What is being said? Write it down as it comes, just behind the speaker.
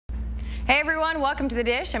Hey everyone, welcome to The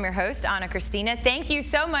Dish. I'm your host, Ana Christina. Thank you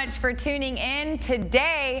so much for tuning in.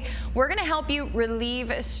 Today, we're going to help you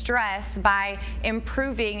relieve stress by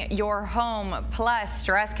improving your home. Plus,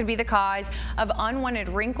 stress could be the cause of unwanted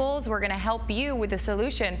wrinkles. We're going to help you with a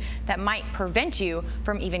solution that might prevent you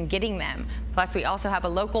from even getting them. Plus, we also have a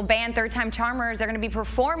local band, Third Time Charmers. They're going to be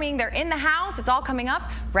performing. They're in the house. It's all coming up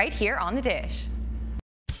right here on The Dish.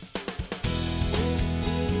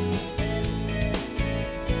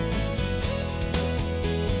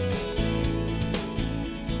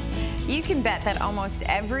 You can bet that almost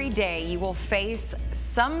every day you will face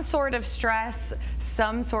some sort of stress,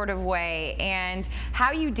 some sort of way, and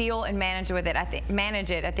how you deal and manage with it, I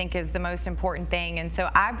think is the most important thing. And so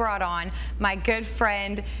I brought on my good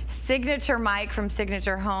friend Signature Mike from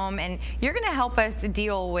Signature Home, and you're going to help us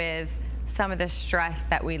deal with some of the stress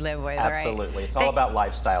that we live with. Absolutely. Right? It's all about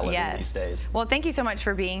lifestyle living yes. these days. Well, thank you so much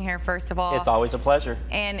for being here, first of all. It's always a pleasure.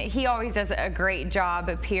 And he always does a great job,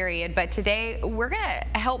 period. But today, we're going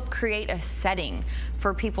to help create a setting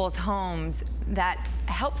for people's homes that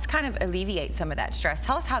helps kind of alleviate some of that stress.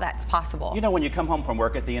 Tell us how that's possible. You know, when you come home from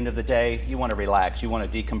work at the end of the day, you want to relax, you want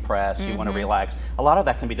to decompress, you want to relax. A lot of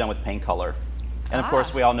that can be done with paint color. And of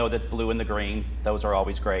course, we all know that blue and the green, those are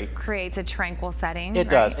always great. Creates a tranquil setting. It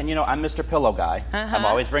does. And you know, I'm Mr. Pillow Guy. I'm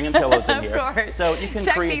always bringing pillows in here. Of course. So you can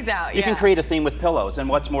check these out. You can create a theme with pillows. And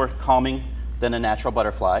what's more calming than a natural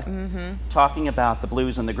butterfly? Talking about the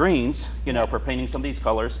blues and the greens, you know, for painting some of these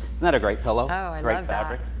colors. Isn't that a great pillow? Oh, I great love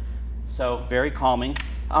fabric. that. So very calming.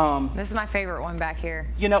 This is my favorite one back here.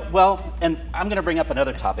 You know, well, and I'm going to bring up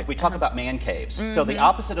another topic. We talk about man caves. So the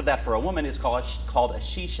opposite of that for a woman is called a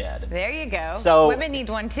she shed. There you go. So women need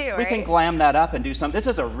one too, right? We can glam that up and do something. This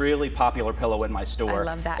is a really popular pillow in my store. I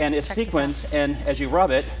love that. And it's sequins, and as you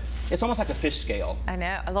rub it, it's almost like a fish scale. I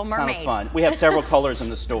know, a little It's mermaid. kind of fun. We have several colors in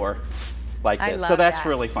the store like this. I love So that's that.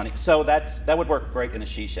 really funny. So that would work great in a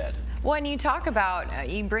she shed. When you talk about,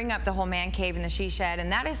 you bring up the whole man cave and the she shed,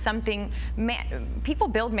 and that is something, people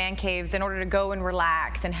build man caves in order to go and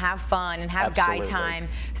relax and have fun and have guy time.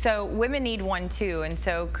 So women need one too, and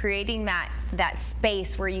so creating that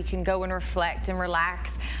space where you can go and reflect and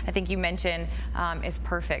relax, I think you mentioned, is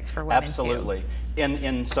perfect for women Absolutely. too.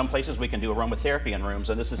 In some places we can do aromatherapy in rooms,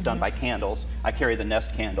 and this is done by candles. I carry the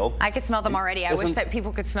Nest candle. I could smell them already. I wish that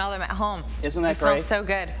people could smell them at home. Isn't that it great? Smells so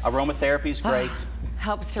good. Aromatherapy is great.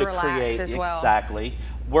 Helps to relax create, as well. Exactly.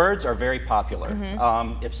 Words are very popular.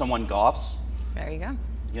 If someone golfs, there you go.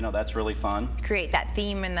 You know, that's really fun. Create that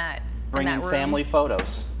theme in that Bringing family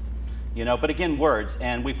photos. You know, but again, words,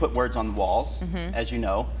 and we put words on the walls, as you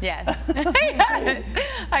know. Yes. Yes,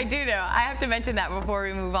 I do know. I have to mention that before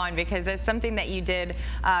we move on, because it's something that you did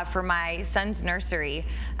for my son's nursery.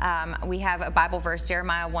 We have a Bible verse,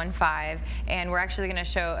 Jeremiah 1:5, and we're actually going to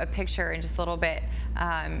show a picture in just a little bit.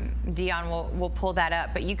 Dion will pull that up,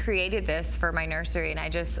 but you created this for my nursery, and I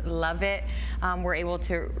just love it. We're able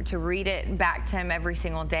to read it back to him every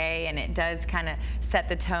single day, and it does kind of set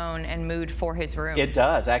the tone and mood for his room. It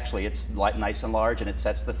does, actually. It's nice and large, and it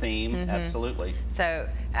sets the theme. Absolutely. So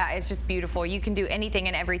it's just beautiful. You can do anything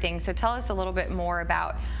and everything. So tell us a little bit more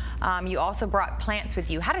about, you also brought plants with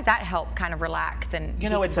you. How does that help kind of relax and You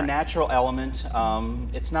know, it's a natural element.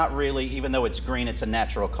 It's not really, even though it's green, it's a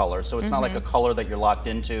natural color. So it's not like a color that you're locked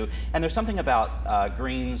into. And there's something about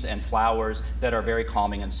greens and flowers that are very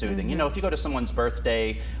calming and soothing. You know, if you go to someone's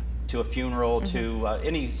birthday, to a funeral, to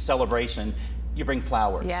any celebration, you bring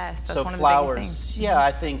flowers. Yes, that's so one of flowers, the biggest things. Yeah,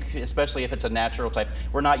 I think, especially if it's a natural type,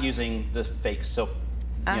 we're not using the fake silk,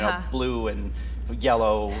 you know, blue and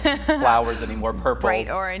yellow flowers anymore, purple, bright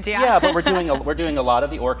orange. Yeah, but we're doing a lot of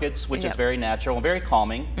the orchids, which is very natural and very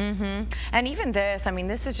calming. And even this, I mean,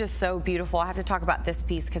 this is just so beautiful. I have to talk about this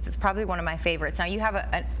piece because it's probably one of my favorites. Now, you have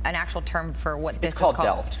an actual term for what this is called. It's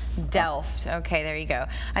called Delft. Delft. Okay, there you go.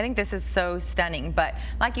 I think this is so stunning. But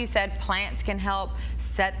like you said, plants can help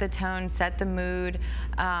set the tone, set the mood.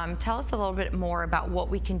 Tell us a little bit more about what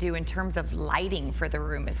we can do in terms of lighting for the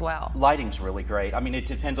room as well. Lighting's really great. I mean, it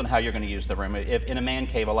depends on how you're going to use the room. If in a man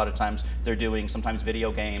cave, a lot of times they're doing sometimes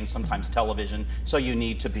video games, sometimes television, so you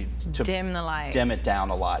need to dim the lights, dim it down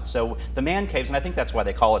a lot. So the man caves, and I think that's why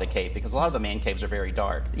they call it a cave, because a lot of the man caves are very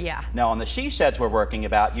dark. Yeah. Now on the she sheds we're working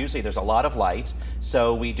about, usually there's a lot of light,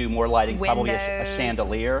 so we do more lighting, probably a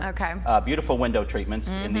chandelier. Okay. Beautiful window treatments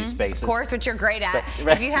in these spaces. Of course, which you're great at.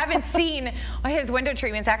 If you haven't seen his window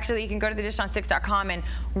treatments, actually you can go to thedishon6.com and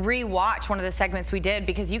re-watch one of the segments we did,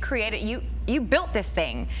 because you built this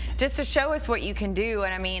thing just to show us what you can do.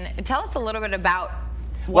 And I mean, tell us a little bit about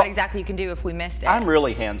what exactly you can do if we missed it. I'm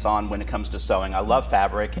really hands-on when it comes to sewing. I love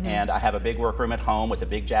fabric, and I have a big workroom at home with a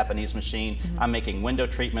big Japanese machine. I'm making window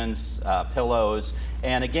treatments, pillows,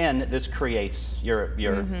 and again, this creates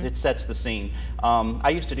it sets the scene. I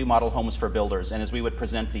used to do model homes for builders, and as we would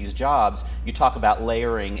present these jobs, you talk about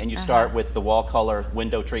layering, and you start with the wall color,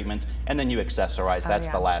 window treatments, and then you accessorize. That's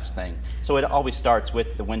the last thing. So it always starts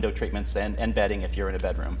with the window treatments and bedding if you're in a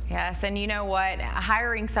bedroom. Yes, and you know what?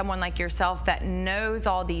 Hiring someone like yourself that knows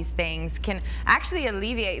all these things can actually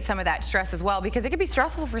alleviate some of that stress as well, because it can be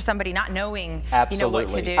stressful for somebody not knowing what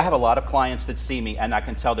to do. I have a lot of clients that see me, and I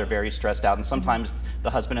can tell they're very stressed out, and sometimes the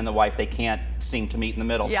husband and the wife, they can't seem to meet in the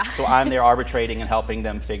middle. So I'm there arbitrating and helping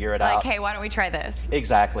them figure it out. Like, hey, why don't we try this?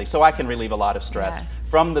 Exactly. So I can relieve a lot of stress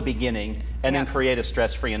from the beginning and then create a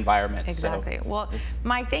stress-free environment. Exactly. So, well,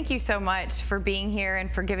 Mike, thank you so much for being here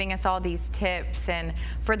and for giving us all these tips. And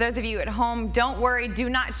for those of you at home, don't worry, do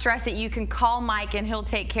not stress it. You can call Mike and he'll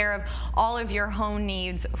take care of all of your home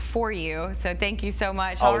needs for you. So thank you so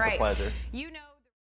much. Always a pleasure. You know